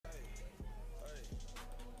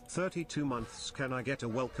32 months. Can I get a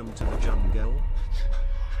welcome to the jungle?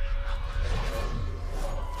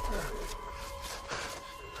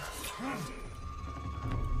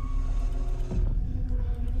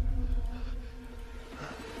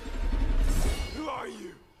 Who are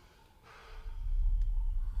you?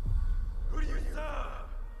 Who do you serve?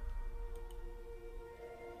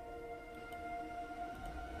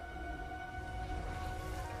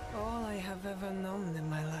 All I have ever known in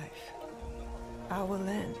my life. Our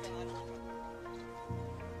land.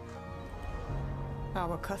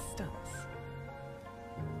 Our customs.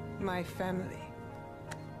 My family.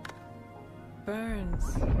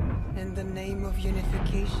 Burns in the name of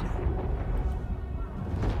unification.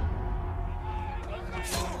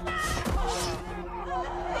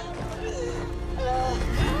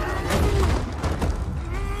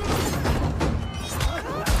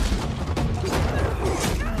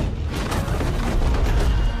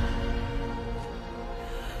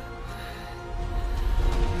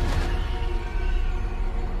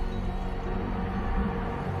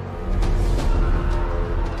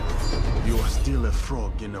 Still a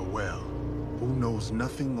frog in a well, who knows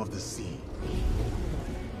nothing of the sea.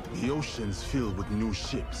 The ocean's filled with new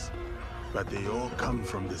ships, but they all come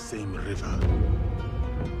from the same river.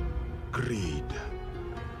 Greed.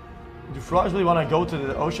 Do frogs really want to go to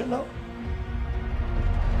the ocean though?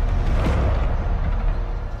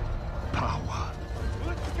 Power.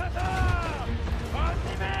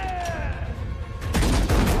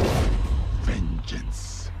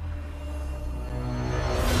 Vengeance.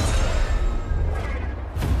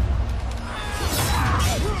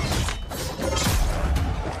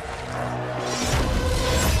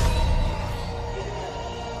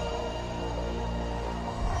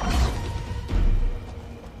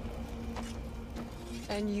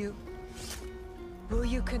 And you? Will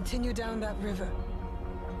you continue down that river?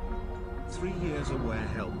 3 years away,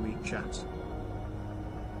 help me chat.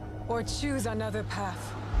 Or choose another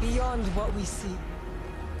path, beyond what we see?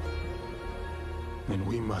 Then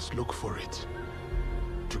we must look for it.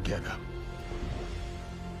 Together.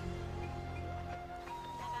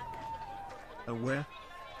 Where?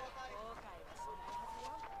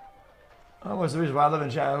 Oh, what's the reason why I live in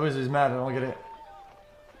chat? Who is he's mad? I don't get it.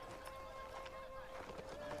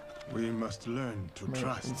 We must learn to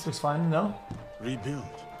trust. This looks fine, no? Rebuild.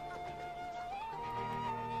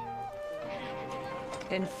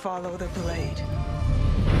 And follow the blade.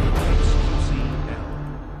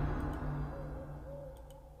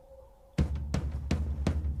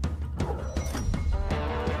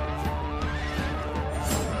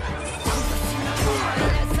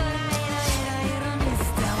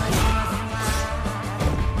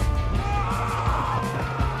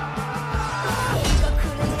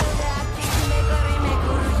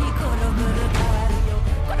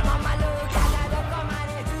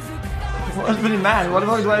 What's really mad? What the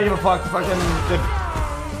fuck do I give a fuck?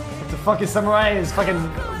 The fucking samurai is fucking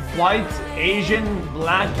white, Asian,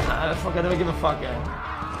 black. Fuck, I don't give a fuck.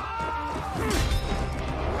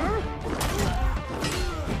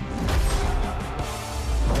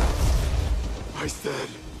 I said,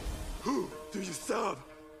 who do you serve?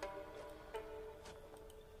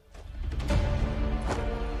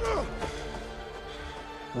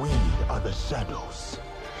 We are the shadows.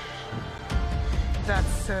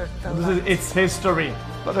 That's it's history.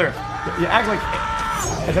 Brother, you act like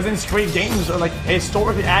Assassin's Creed games are like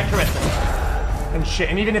historically accurate and shit.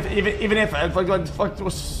 And even if I fuck it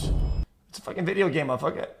was, it's a fucking video game, I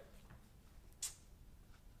fuck it.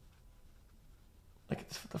 Like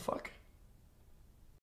what the fuck?